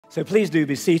So please do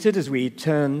be seated as we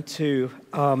turn to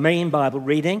our main Bible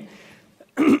reading.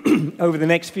 Over the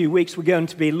next few weeks, we're going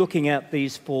to be looking at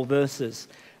these 4 verses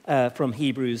from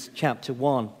Hebrews chapter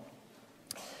 1,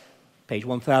 page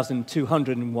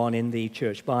 1201 in the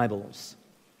Church Bibles.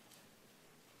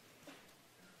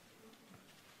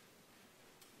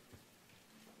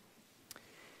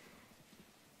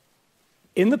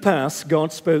 In the past,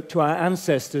 God spoke to our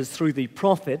ancestors through the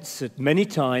prophets at many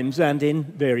times and in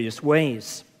various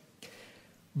ways.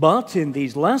 But in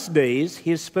these last days,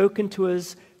 he has spoken to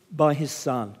us by his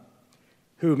Son,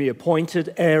 whom he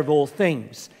appointed heir of all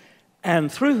things, and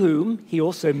through whom he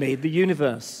also made the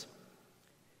universe.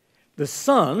 The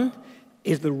Son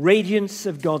is the radiance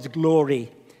of God's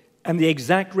glory and the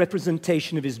exact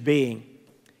representation of his being,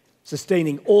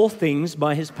 sustaining all things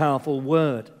by his powerful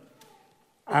word.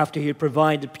 After he had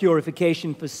provided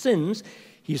purification for sins,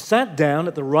 he sat down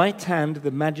at the right hand of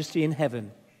the Majesty in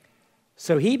heaven.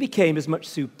 So he became as much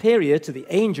superior to the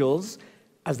angels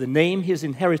as the name he has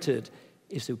inherited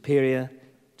is superior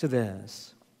to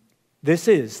theirs. This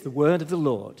is the word of the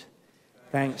Lord.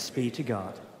 Thanks be to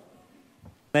God.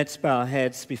 Let's bow our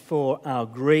heads before our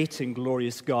great and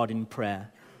glorious God in prayer.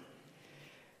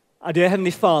 Our dear Heavenly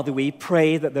Father, we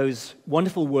pray that those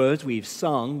wonderful words we've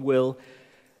sung will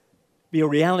be a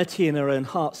reality in our own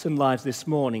hearts and lives this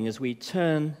morning as we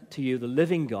turn to you, the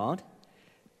living God,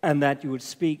 and that you would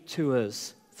speak to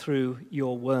us through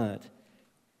your word,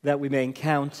 that we may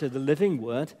encounter the living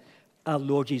word, our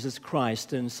Lord Jesus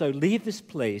Christ, and so leave this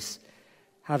place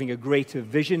having a greater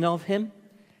vision of him,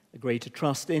 a greater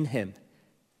trust in him,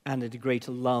 and a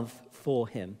greater love for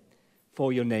him,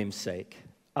 for your name's sake.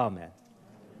 Amen.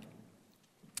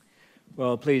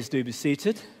 Well, please do be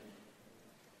seated.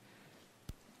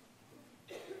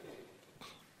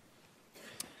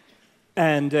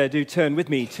 And do turn with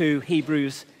me to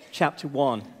Hebrews chapter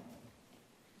 1.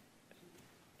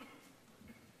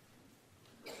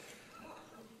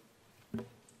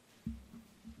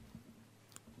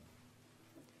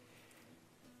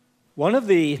 One of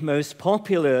the most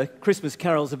popular Christmas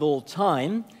carols of all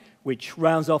time, which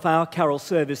rounds off our carol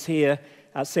service here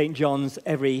at St. John's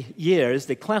every year, is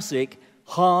the classic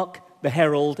 "Hark the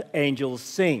Herald Angels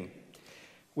Sing,"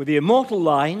 with the immortal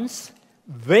lines,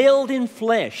 "Veiled in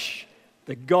flesh,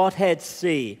 the Godhead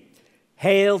see.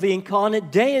 Hail the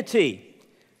incarnate deity.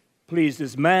 Pleased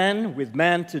as man with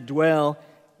man to dwell.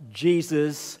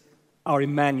 Jesus, our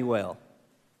Emmanuel."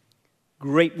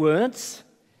 Great words,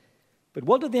 but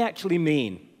what do they actually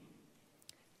mean?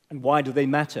 And why do they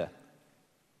matter?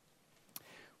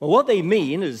 Well, what they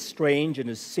mean, as strange and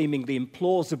as seemingly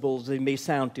implausible as they may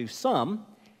sound to some,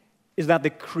 is that the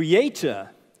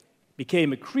Creator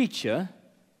became a creature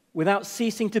without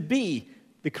ceasing to be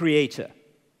the Creator.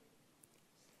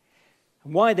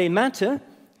 And why they matter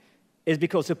is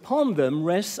because upon them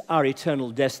rests our eternal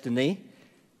destiny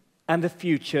and the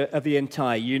future of the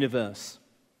entire universe.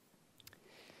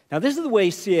 Now, this is the way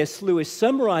C.S. Lewis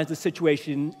summarized the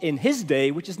situation in his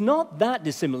day, which is not that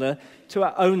dissimilar to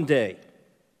our own day.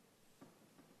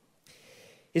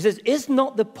 He says, "Is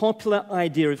not the popular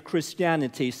idea of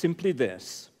Christianity simply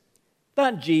this,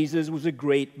 that Jesus was a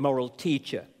great moral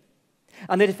teacher,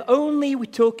 and that if only we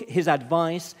took his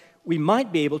advice, we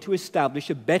might be able to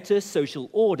establish a better social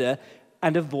order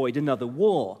and avoid another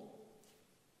war?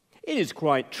 It is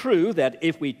quite true that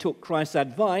if we took Christ's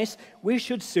advice, we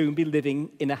should soon be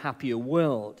living in a happier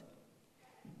world.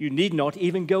 You need not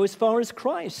even go as far as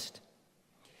Christ.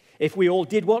 If we all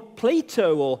did what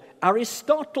Plato or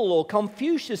Aristotle or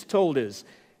Confucius told us,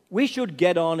 we should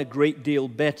get on a great deal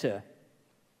better.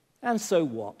 And so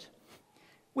what?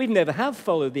 We never have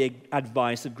followed the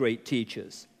advice of great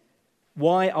teachers.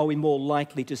 Why are we more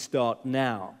likely to start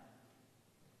now?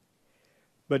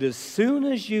 But as soon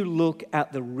as you look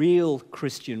at the real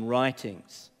Christian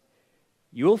writings,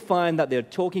 you'll find that they're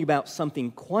talking about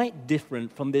something quite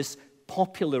different from this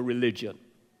popular religion.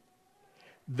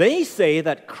 They say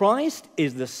that Christ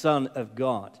is the Son of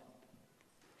God.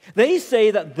 They say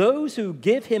that those who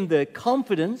give him their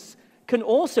confidence can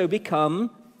also become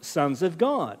sons of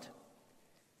God.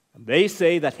 And they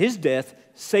say that his death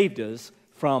saved us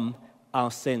from our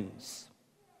sins.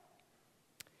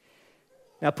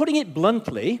 Now, putting it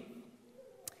bluntly,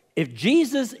 if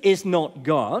Jesus is not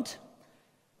God,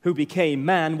 who became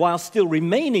man while still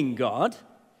remaining God,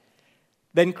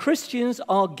 then Christians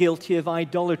are guilty of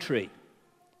idolatry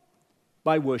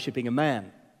by worshipping a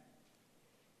man.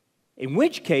 In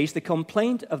which case, the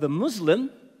complaint of the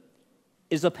Muslim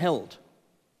is upheld.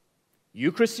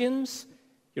 You Christians,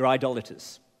 you're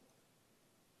idolaters.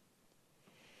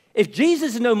 If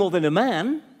Jesus is no more than a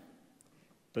man,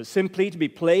 but simply to be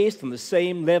placed on the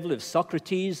same level of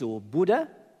Socrates or Buddha,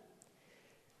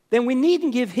 then we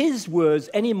needn't give his words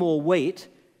any more weight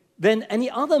than any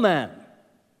other man.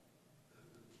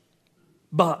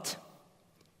 But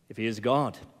if he is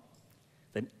God,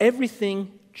 then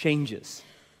everything changes.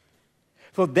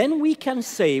 For then we can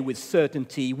say with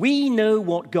certainty, we know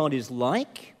what God is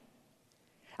like,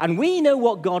 and we know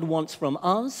what God wants from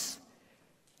us,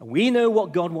 and we know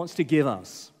what God wants to give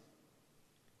us.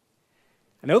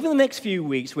 And over the next few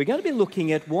weeks, we're going to be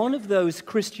looking at one of those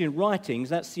Christian writings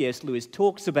that C.S. Lewis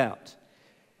talks about,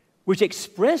 which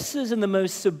expresses in the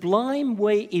most sublime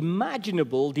way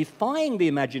imaginable, defying the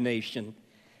imagination,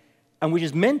 and which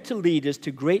is meant to lead us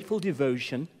to grateful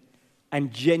devotion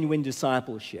and genuine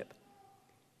discipleship.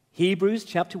 Hebrews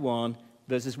chapter 1,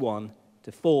 verses 1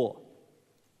 to 4.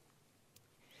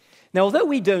 Now, although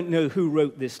we don't know who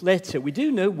wrote this letter, we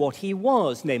do know what he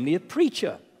was, namely a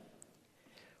preacher.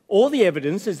 All the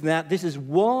evidence is that this is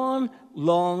one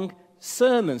long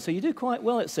sermon, so you do quite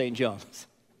well at St. John's.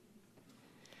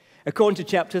 According to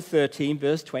chapter 13,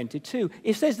 verse 22,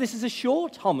 it says this is a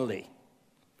short homily.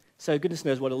 So goodness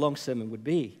knows what a long sermon would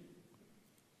be.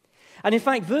 And in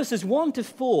fact, verses 1 to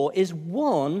 4 is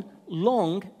one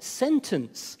long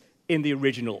sentence in the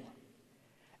original.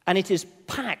 And it is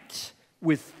packed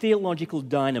with theological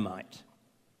dynamite.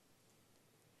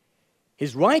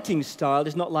 His writing style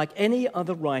is not like any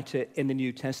other writer in the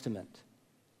New Testament.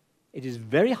 It is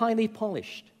very highly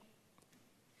polished.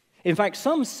 In fact,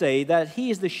 some say that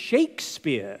he is the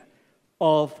Shakespeare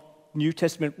of New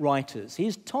Testament writers. He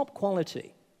is top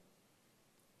quality.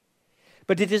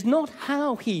 But it is not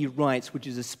how he writes which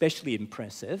is especially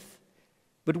impressive,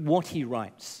 but what he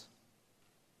writes.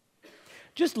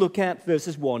 Just look at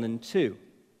verses 1 and 2.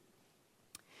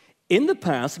 In the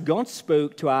past, God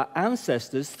spoke to our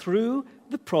ancestors through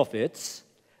the prophets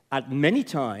at many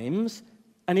times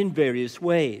and in various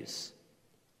ways.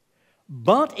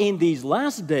 But in these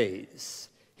last days,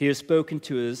 he has spoken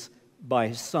to us by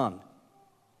his Son.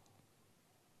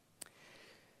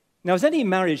 Now, as any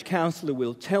marriage counselor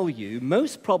will tell you,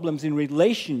 most problems in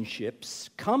relationships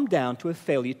come down to a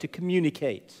failure to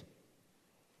communicate.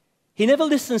 He never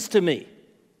listens to me.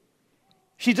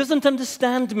 She doesn't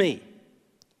understand me.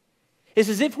 It's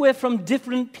as if we're from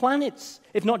different planets,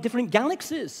 if not different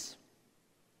galaxies.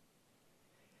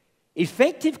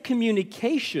 Effective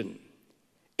communication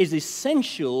is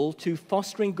essential to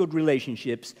fostering good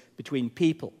relationships between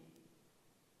people.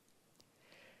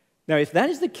 Now, if that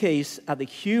is the case at the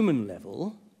human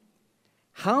level,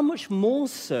 how much more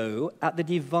so at the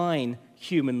divine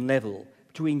human level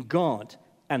between God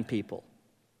and people?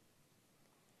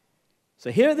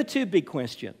 So here are the two big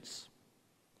questions.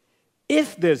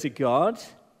 If there's a God,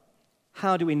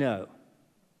 how do we know?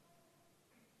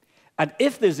 And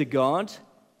if there's a God,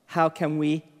 how can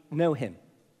we know him?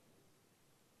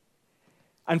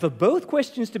 And for both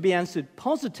questions to be answered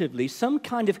positively, some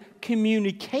kind of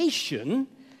communication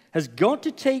has got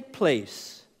to take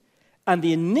place, and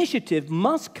the initiative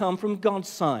must come from God's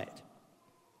side.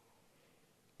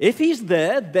 If he's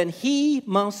there, then he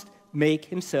must make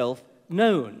himself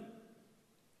known.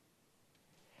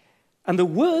 And the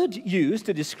word used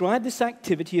to describe this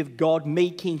activity of God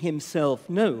making himself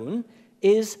known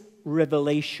is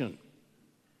revelation.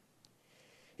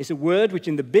 It's a word which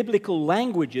in the biblical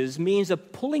languages means a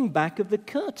pulling back of the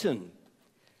curtain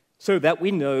so that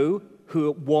we know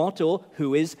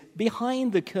who is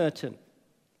behind the curtain.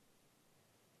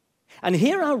 And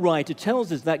here our writer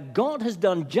tells us that God has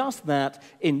done just that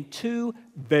in two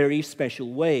very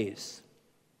special ways.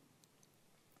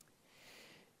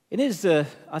 In his,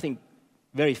 I think,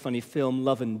 very funny film,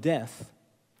 Love and Death,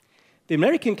 the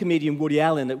American comedian Woody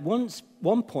Allen at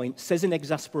one point says in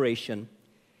exasperation,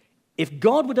 "If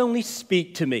God would only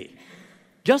speak to me,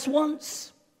 just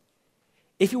once,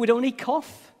 if he would only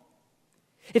cough,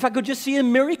 if I could just see a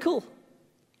miracle,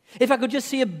 if I could just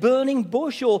see a burning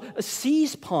bush or a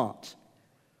seas part,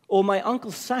 or my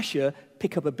Uncle Sasha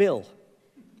pick up a bill."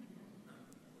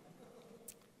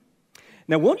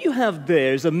 Now, what you have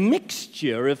there is a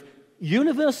mixture of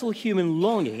universal human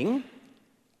longing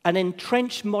and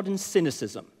entrenched modern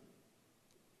cynicism.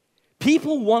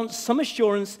 People want some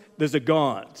assurance there's a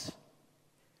God,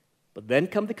 but then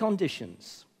come the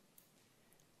conditions.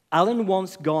 Allen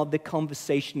wants God the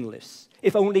conversationalist.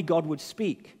 If only God would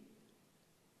speak.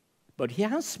 But he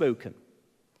has spoken.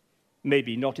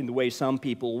 Maybe not in the way some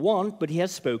people want, but he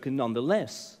has spoken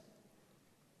nonetheless.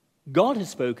 God has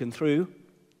spoken through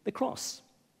the cross.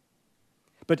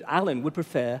 But Allen would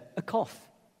prefer a cough.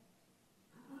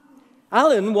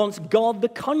 Allen wants God the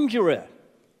conjurer.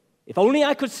 If only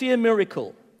I could see a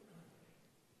miracle.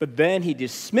 But then he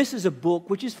dismisses a book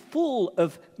which is full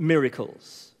of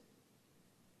miracles.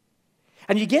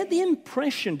 And you get the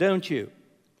impression, don't you,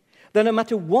 that no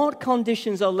matter what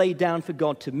conditions are laid down for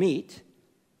God to meet,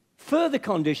 further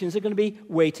conditions are going to be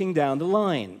waiting down the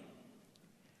line.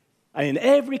 And in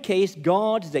every case,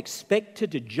 God is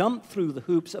expected to jump through the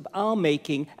hoops of our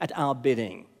making at our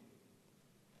bidding.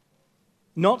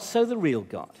 Not so the real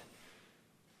God.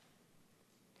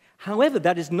 However,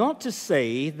 that is not to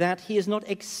say that he is not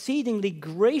exceedingly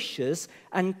gracious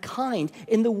and kind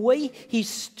in the way he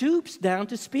stoops down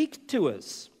to speak to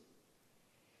us.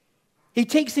 He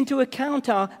takes into account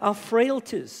our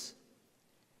frailties.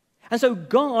 And so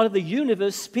God of the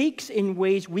universe speaks in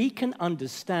ways we can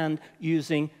understand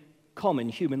using common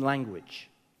human language.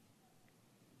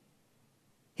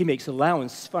 He makes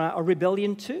allowance for our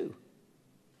rebellion too,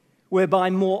 whereby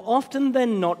more often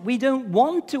than not, we don't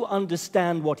want to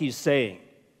understand what he's saying.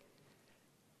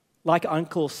 Like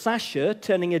Uncle Sasha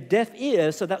turning a deaf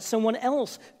ear so that someone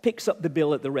else picks up the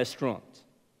bill at the restaurant.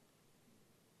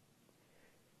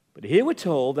 But here we're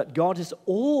told that God has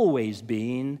always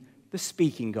been the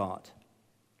speaking God.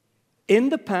 In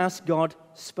the past, God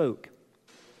spoke.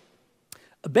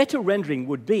 A better rendering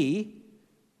would be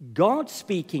God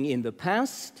speaking in the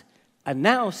past and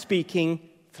now speaking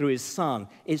through his Son.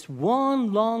 It's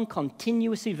one long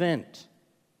continuous event.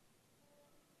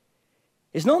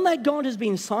 It's not that God has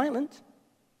been silent.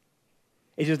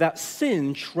 It is that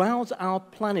sin shrouds our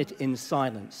planet in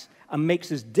silence and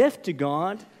makes us deaf to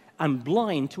God and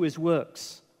blind to his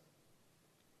works.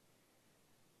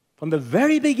 From the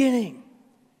very beginning,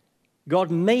 God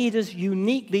made us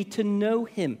uniquely to know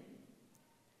him.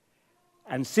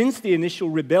 And since the initial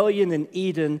rebellion in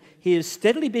Eden, he has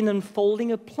steadily been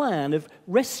unfolding a plan of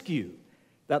rescue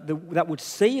that would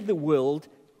save the world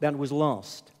that was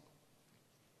lost.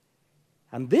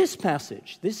 And this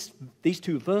passage, these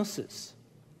two verses,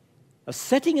 are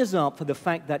setting us up for the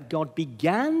fact that God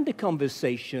began the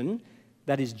conversation,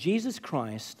 that is Jesus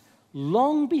Christ,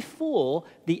 long before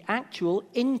the actual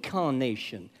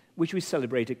incarnation, which we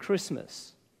celebrate at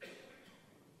Christmas.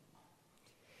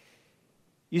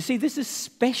 You see, this is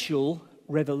special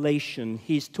revelation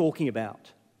he's talking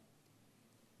about.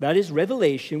 That is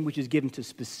revelation which is given to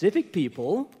specific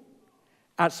people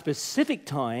at specific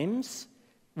times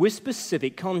with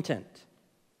specific content.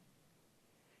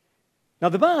 Now,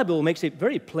 the Bible makes it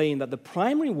very plain that the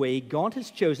primary way God has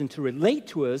chosen to relate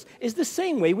to us is the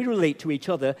same way we relate to each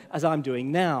other, as I'm doing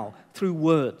now, through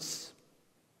words.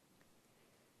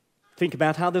 Think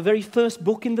about how the very first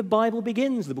book in the Bible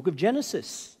begins, the book of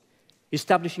Genesis,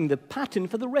 establishing the pattern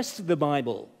for the rest of the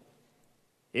Bible.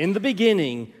 In the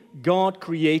beginning, God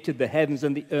created the heavens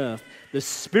and the earth. The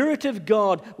Spirit of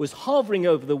God was hovering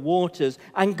over the waters,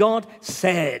 and God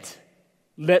said,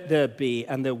 "Let there be,"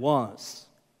 and there was.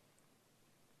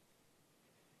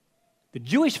 The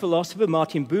Jewish philosopher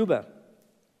Martin Buber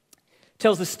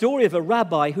tells the story of a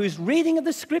rabbi whose reading of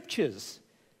the Scriptures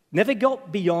never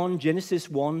got beyond Genesis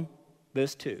 1,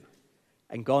 verse 2.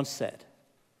 And God said,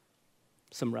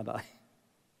 some rabbi,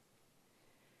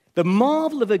 the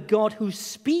marvel of a God who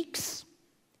speaks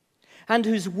and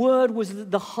whose word was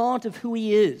at the heart of who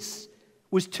he is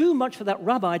was too much for that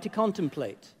rabbi to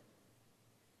contemplate.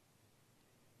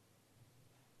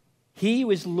 He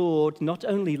who is Lord not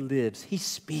only lives, he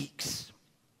speaks.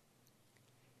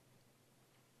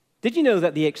 Did you know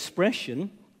that the expression,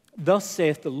 "Thus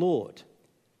saith the Lord,"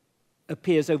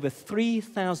 appears over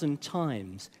 3,000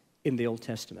 times in the Old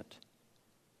Testament?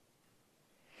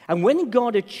 And when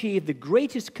God achieved the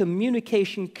greatest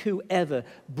communication coup ever,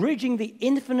 bridging the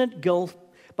infinite gulf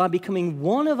by becoming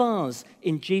one of us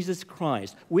in Jesus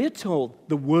Christ, we're told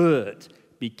the Word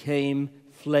became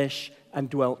flesh and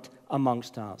dwelt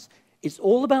amongst us. It's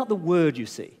all about the Word, you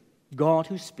see, God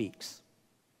who speaks.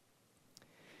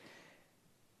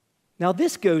 Now,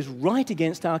 this goes right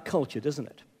against our culture, doesn't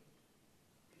it?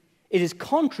 It is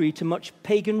contrary to much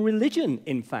pagan religion,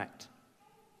 in fact.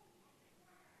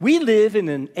 We live in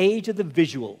an age of the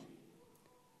visual.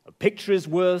 A picture is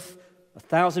worth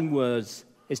 1,000 words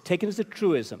is taken as a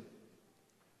truism.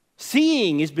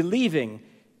 Seeing is believing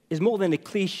is more than a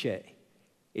cliche.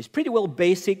 It's pretty well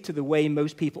basic to the way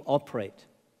most people operate.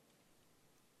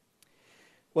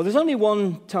 Well, there's only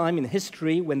one time in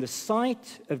history when the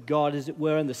sight of God, as it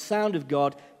were, and the sound of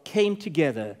God came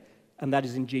together, and that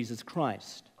is in Jesus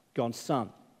Christ, God's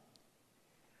Son.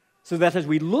 So that as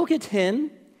we look at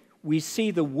him, we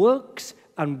see the works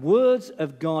and words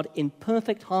of God in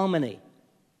perfect harmony.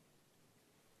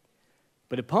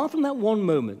 But apart from that one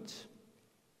moment,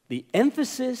 the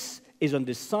emphasis is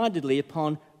undecidedly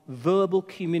upon verbal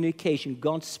communication,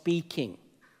 God speaking.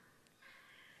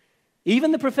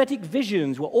 Even the prophetic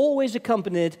visions were always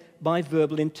accompanied by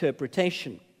verbal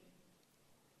interpretation.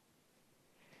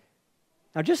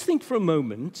 Now just think for a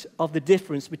moment of the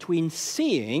difference between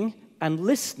seeing and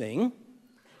listening,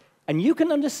 and you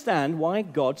can understand why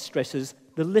God stresses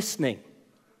the listening.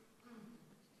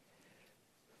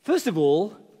 First of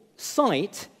all,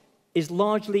 sight is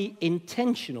largely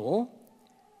intentional,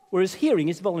 whereas hearing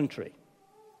is voluntary.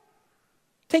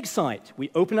 Take sight.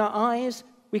 We open our eyes,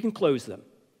 we can close them.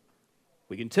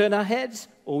 We can turn our heads,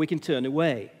 or we can turn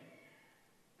away.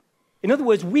 In other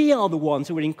words, we are the ones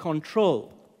who are in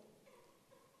control.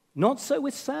 Not so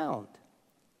with sound.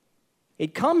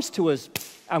 It comes to us,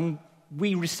 and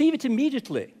we receive it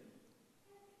immediately.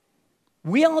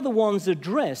 We are the ones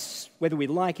addressed, whether we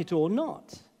like it or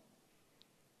not.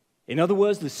 In other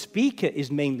words, the speaker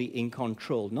is mainly in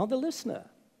control, not the listener.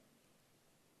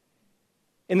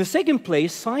 In the second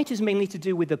place, sight is mainly to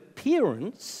do with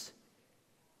appearance,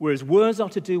 whereas words are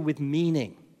to do with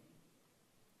meaning.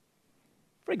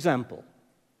 For example,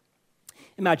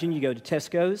 imagine you go to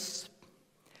Tesco's,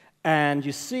 and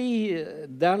you see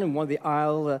down in one of the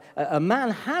aisle a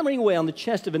man hammering away on the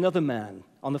chest of another man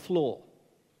on the floor.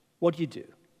 What do?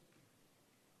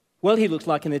 Well, he looks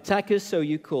like an attacker, so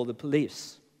you call the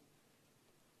police.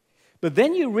 But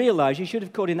then you realize you should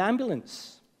have called an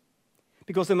ambulance,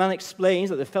 because the man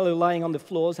explains that the fellow lying on the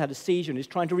floor has had a seizure and is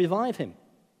trying to revive him.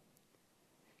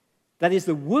 That is,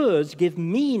 the words give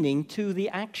meaning to the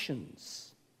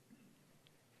actions.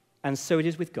 And so it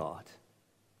is with God.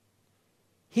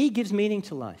 He gives meaning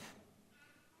to life,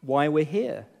 why we're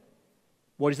here,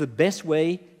 what is the best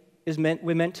way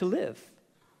we're meant to live.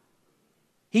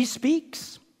 He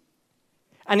speaks,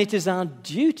 and it is our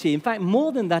duty, in fact,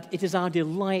 more than that, it is our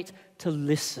delight to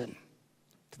listen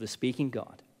to the speaking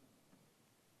God.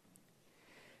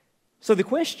 So the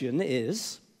question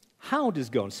is, how does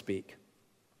God speak?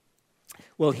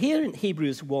 Well, here in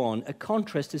Hebrews 1, a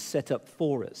contrast is set up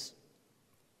for us.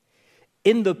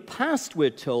 In the past,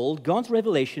 we're told, God's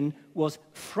revelation was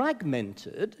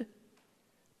fragmented,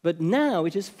 but now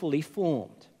it is fully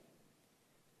formed.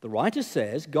 The writer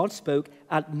says God spoke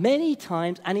at many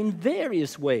times and in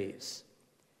various ways.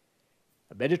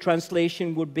 A better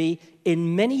translation would be,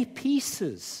 in many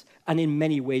pieces and in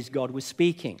many ways God was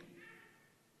speaking.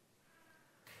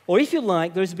 Or if you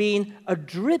like, there's been a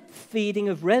drip feeding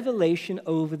of revelation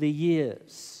over the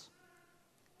years.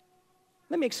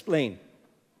 Let me explain.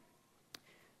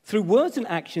 Through words and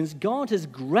actions, God has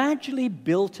gradually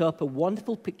built up a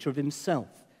wonderful picture of himself,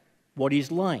 what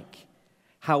he's like,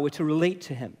 how we're to relate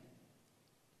to him.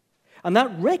 And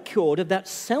that record of that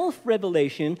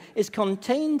self-revelation is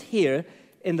contained here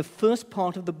in the first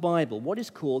part of the Bible, what is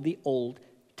called the Old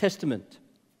Testament.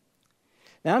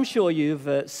 Now, I'm sure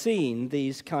you've seen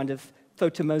these kind of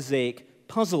photomosaic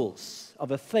puzzles of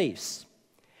a face.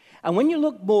 And when you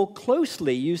look more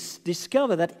closely, you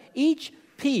discover that each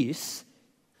piece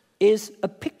is a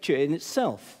picture in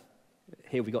itself.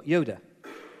 Here we got Yoda.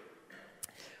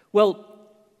 Well,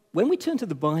 when we turn to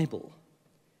the Bible,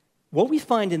 what we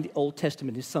find in the Old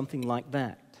Testament is something like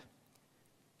that.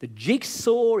 The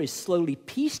jigsaw is slowly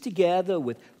pieced together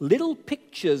with little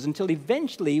pictures until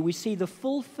eventually we see the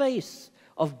full face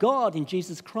of God in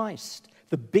Jesus Christ,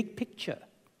 the big picture.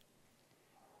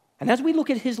 And as we look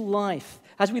at his life,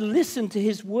 as we listen to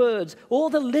his words,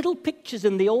 all the little pictures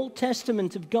in the Old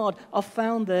Testament of God are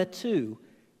found there too,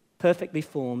 perfectly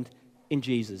formed in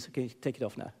Jesus. Okay, take it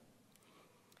off now.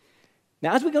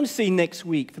 Now, as we're going to see next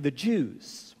week for the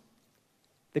Jews,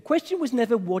 the question was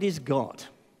never, what is God?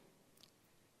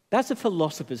 That's a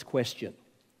philosopher's question.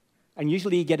 And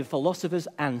usually you get a philosopher's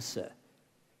answer.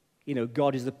 You know,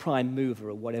 God is the prime mover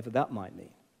or whatever that might mean.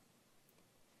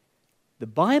 The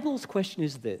Bible's question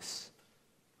is this: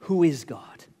 who is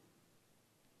God?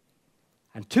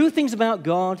 And two things about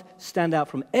God stand out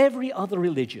from every other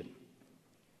religion.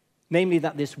 Namely,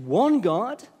 that this one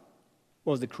God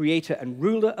was the creator and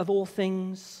ruler of all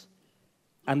things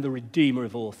and the redeemer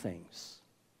of all things.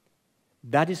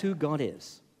 That is who God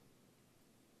is.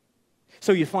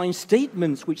 So you find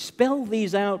statements which spell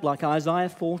these out, like Isaiah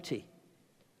 40.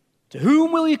 To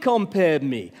whom will you compare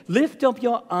me? Lift up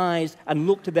your eyes and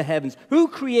look to the heavens. Who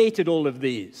created all of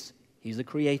these? He's the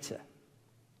creator.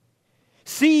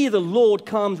 See, the Lord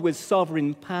comes with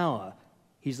sovereign power.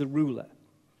 He's the ruler.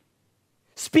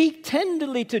 Speak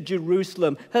tenderly to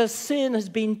Jerusalem. Her sin has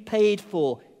been paid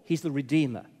for. He's the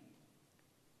redeemer.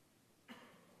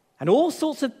 And all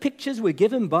sorts of pictures were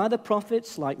given by the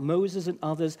prophets, like Moses and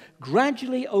others,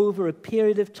 gradually over a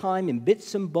period of time in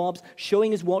bits and bobs,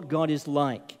 showing us what God is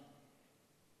like.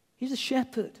 He's a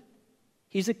shepherd.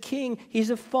 He's a king. He's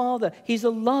a father. He's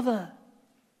a lover.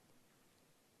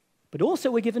 But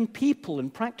also we're given people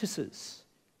and practices,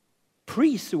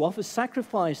 priests who offer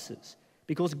sacrifices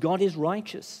because God is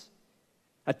righteous,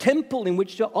 a temple in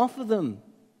which to offer them,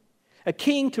 a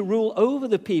king to rule over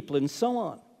the people, and so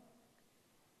on.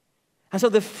 And so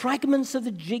the fragments of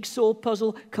the jigsaw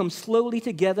puzzle come slowly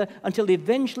together until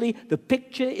eventually the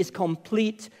picture is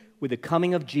complete with the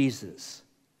coming of Jesus.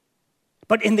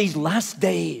 But in these last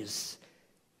days,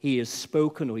 he has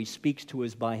spoken, or he speaks to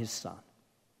us by his Son.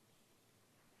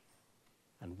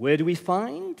 And where do we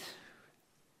find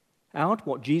out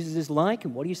what Jesus is like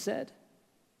and what he said?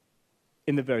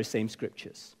 In the very same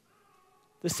scriptures.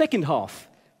 The second half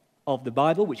of the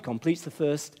Bible, which completes the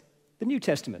first, the New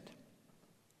Testament.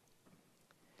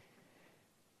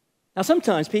 Now,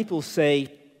 sometimes people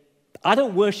say, I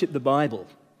don't worship the Bible,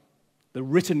 the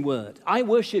written word. I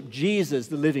worship Jesus,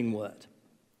 the living word.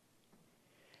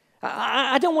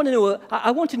 I don't want to know,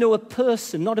 I want to know a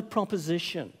person, not a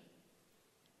proposition.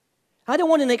 I don't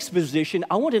want an exposition,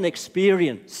 I want an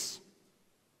experience.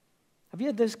 Have you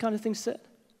heard those kind of things said?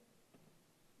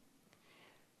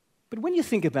 But when you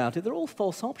think about it, they're all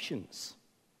false options.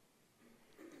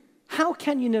 How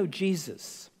can you know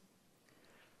Jesus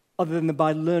other than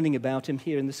by learning about him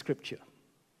here in the Scripture?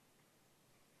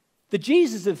 The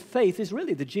Jesus of faith is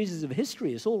really the Jesus of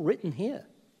history. It's all written here.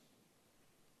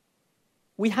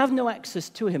 We have no access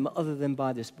to him other than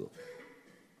by this book.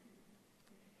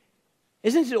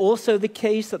 Isn't it also the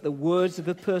case that the words of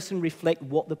a person reflect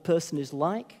what the person is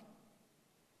like?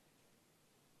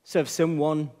 So if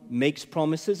someone makes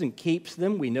promises and keeps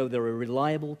them, we know they're a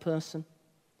reliable person.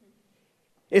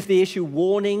 If they issue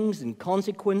warnings and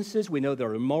consequences, we know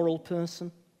they're a moral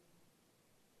person.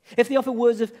 If they offer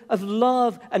words of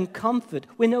love and comfort,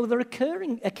 we know they're a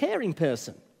caring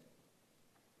person.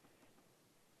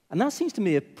 And that seems to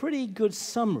me a pretty good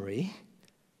summary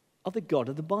of the God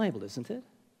of the Bible, isn't it?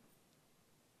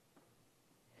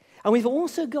 And we've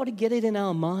also got to get it in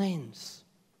our minds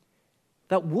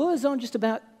that words aren't just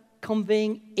about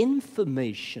conveying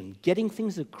information, getting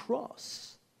things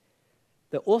across.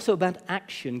 They're also about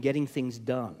action, getting things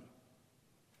done.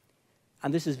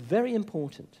 And this is very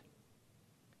important.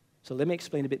 So let me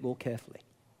explain a bit more carefully.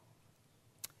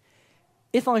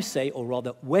 If I say, or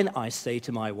rather when I say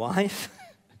to my wife,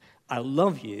 I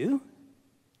love you,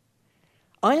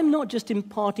 I am not just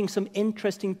imparting some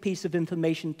interesting piece of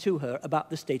information to her about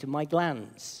the state of my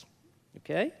glands.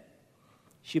 Okay?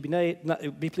 She'll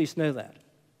be pleased to know that.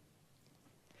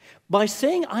 By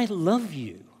saying I love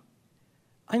you,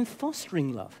 I'm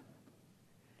fostering love.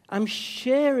 I'm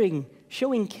showing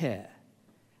care.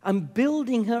 I'm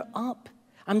building her up.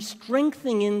 I'm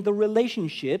strengthening the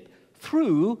relationship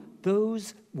through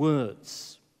those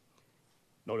words.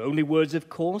 Not only words, of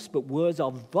course, but words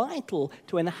are vital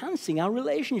to enhancing our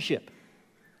relationship.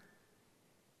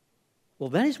 Well,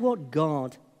 that is what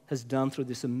God has done through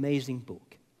this amazing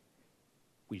book,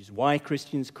 which is why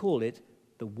Christians call it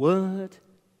the Word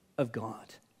of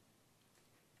God.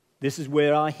 This is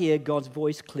where I hear God's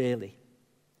voice clearly.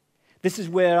 This is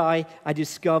where I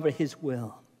discover his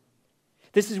will.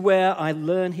 This is where I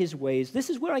learn his ways. This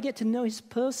is where I get to know his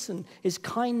person, his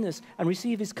kindness, and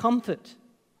receive his comfort.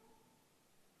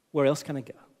 Where else can I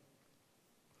go?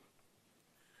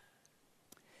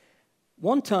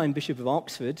 One time, Bishop of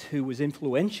Oxford, who was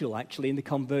influential actually in the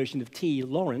conversion of T.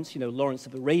 Lawrence, Lawrence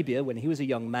of Arabia when he was a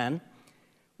young man,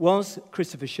 was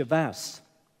Christopher Chavas.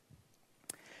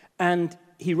 And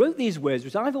he wrote these words,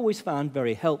 which I've always found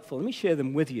very helpful. Let me share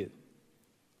them with you.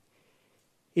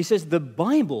 He says, the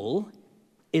Bible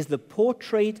is the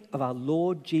portrait of our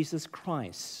Lord Jesus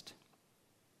Christ.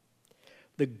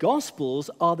 The Gospels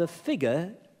are the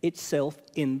figure itself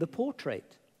in the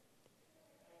portrait.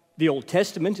 The Old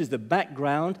Testament is the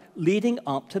background leading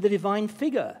up to the divine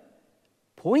figure,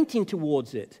 pointing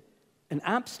towards it, and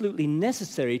absolutely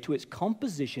necessary to its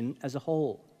composition as a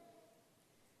whole.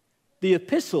 The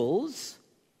epistles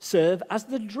serve as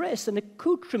the dress and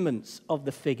accoutrements of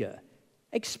the figure,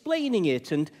 explaining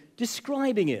it and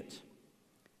describing it.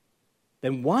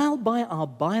 Then while by our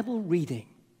Bible reading,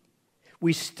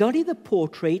 we study the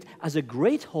portrait as a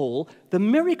great whole, the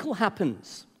miracle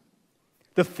happens.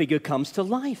 The figure comes to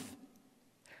life.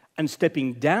 And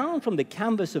stepping down from the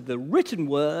canvas of the written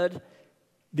word,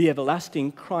 the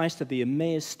everlasting Christ of the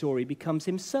Emmaus story becomes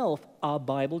himself our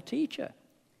Bible teacher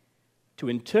to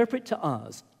interpret to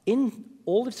us in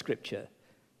all of Scripture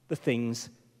the things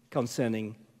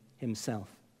concerning himself.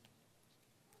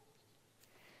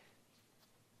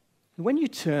 When you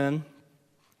turn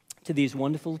to these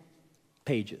wonderful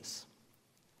pages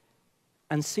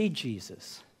and see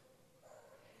Jesus,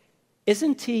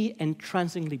 isn't he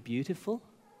entrancingly beautiful?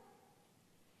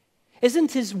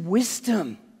 Isn't his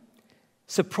wisdom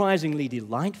surprisingly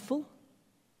delightful?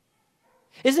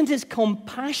 Isn't his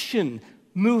compassion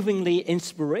movingly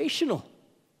inspirational?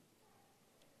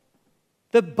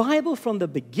 The Bible from the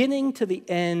beginning to the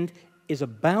end is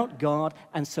about God,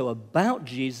 and so about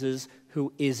Jesus,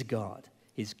 who is God.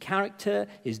 His character,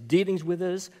 his dealings with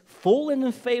us, fallen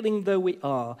and failing though we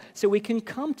are, so we can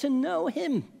come to know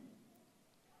him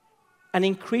and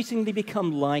increasingly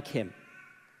become like him.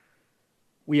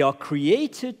 We are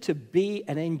created to be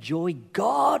and enjoy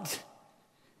God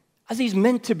as he's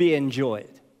meant to be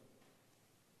enjoyed.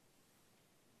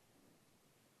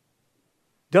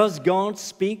 Does God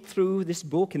speak through this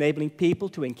book, enabling people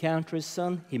to encounter his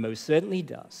Son? He most certainly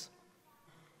does.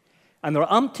 And there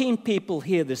are umpteen people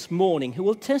here this morning who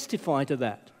will testify to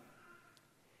that.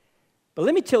 But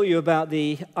let me tell you about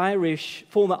the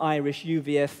former Irish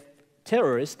UVF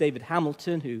terrorist, David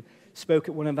Hamilton, who spoke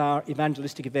at one of our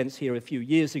evangelistic events here a few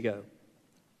years ago.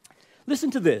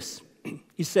 Listen to this.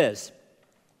 He says,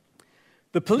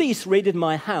 "The police raided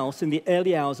my house in the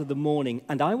early hours of the morning,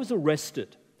 and I was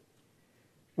arrested.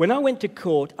 When I went to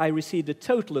court, I received a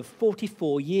total of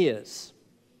 44 years.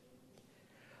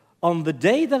 On the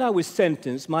day that I was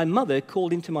sentenced, my mother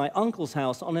called into my uncle's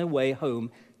house on her way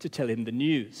home to tell him the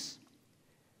news.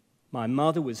 My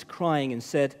mother was crying and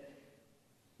said,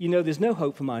 'You know, there's no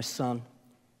hope for my son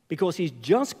because he's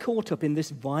just caught up in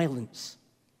this violence.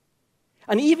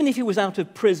 And even if he was out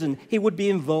of prison, he would be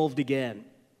involved again.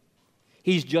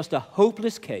 He's just a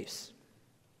hopeless case.'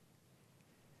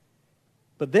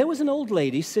 But there was an old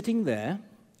lady sitting there,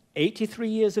 83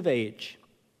 years of age.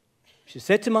 She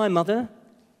said to my mother,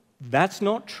 'That's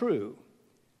not true.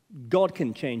 God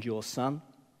can change your son.'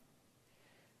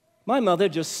 My mother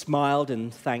just smiled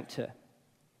and thanked her.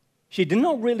 She did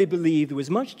not really believe there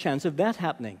was much chance of that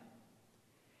happening.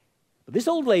 But this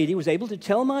old lady was able to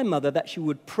tell my mother that she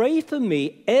would pray for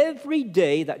me every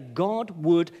day that God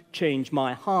would change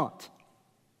my heart.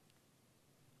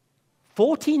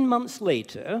 14 months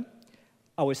later,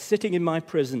 I was sitting in my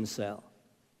prison cell.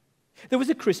 There was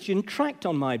a Christian tract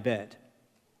on my bed.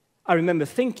 I remember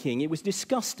thinking it was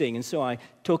disgusting, and so I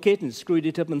took it and screwed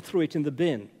it up and threw it in the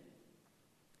bin.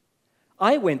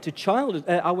 I went to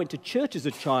church as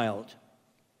a child.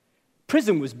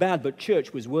 Prison was bad, but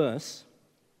church was worse.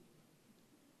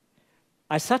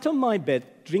 I sat on my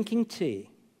bed drinking tea,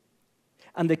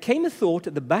 and there came a thought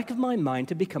at the back of my mind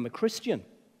to become a Christian.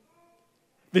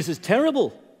 This is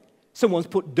terrible. Someone's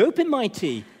put dope in my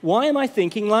tea. Why am I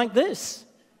thinking like this?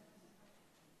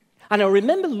 And I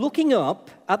remember looking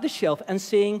up at the shelf and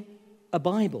seeing a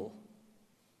Bible.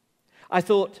 I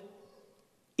thought,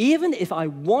 even if I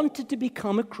wanted to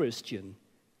become a Christian,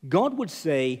 God would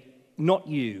say, 'Not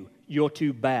you, you're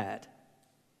too bad.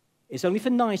 It's only for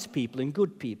nice people and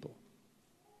good people.'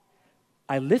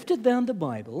 I lifted down the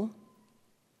Bible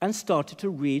and started to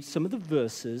read some of the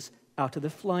verses out of the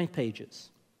fly pages.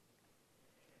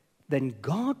 Then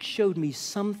God showed me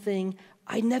something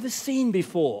I'd never seen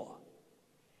before.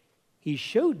 He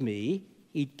showed me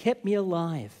he'd kept me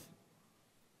alive.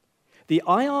 The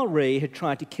IRA had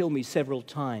tried to kill me several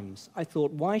times. I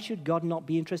thought, why should God not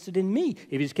be interested in me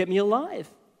if he's kept me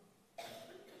alive?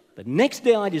 But next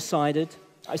day I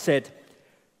said,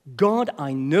 'God,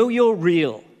 I know you're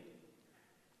real.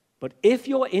 But if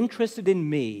you're interested in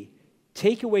me,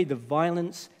 take away the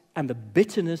violence and the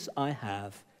bitterness I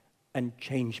have and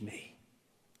change me.'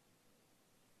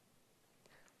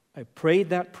 I prayed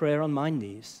that prayer on my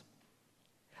knees.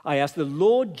 I asked the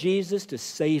Lord Jesus to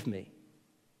save me.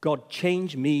 God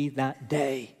changed me that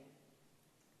day.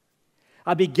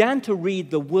 I began to read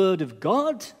the Word of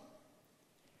God,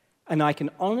 and I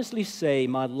can honestly say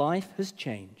my life has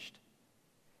changed.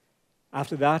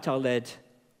 After that, I led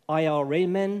IRA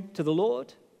men to the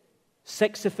Lord,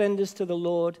 sex offenders to the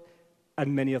Lord,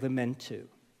 and many other men too.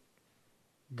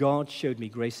 God showed me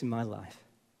grace in my life.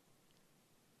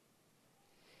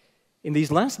 In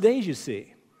these last days, you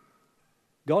see,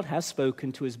 God has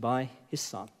spoken to us by his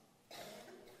Son.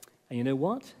 And you know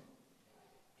what?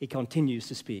 He continues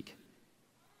to speak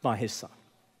by his Son.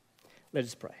 Let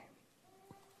us pray.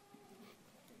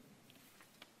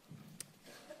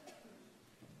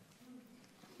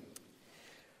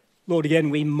 Lord, again,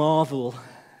 we marvel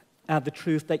at the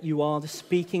truth that you are the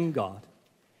speaking God.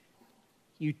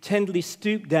 You tenderly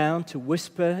stoop down to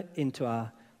whisper into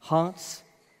our hearts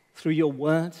through your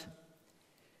word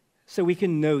so we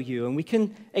can know you and we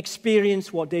can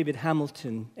experience what David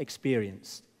Hamilton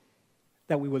experienced,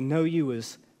 that we will know you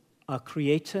as our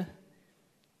creator,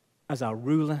 as our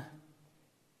ruler,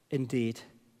 indeed,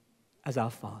 as our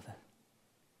Father.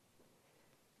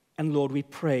 And Lord, we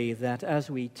pray that as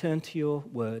we turn to your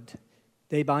word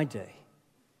day by day,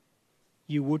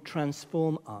 you would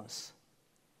transform us.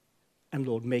 And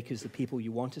Lord, make us the people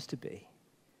you want us to be.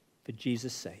 For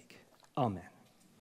Jesus' sake, amen.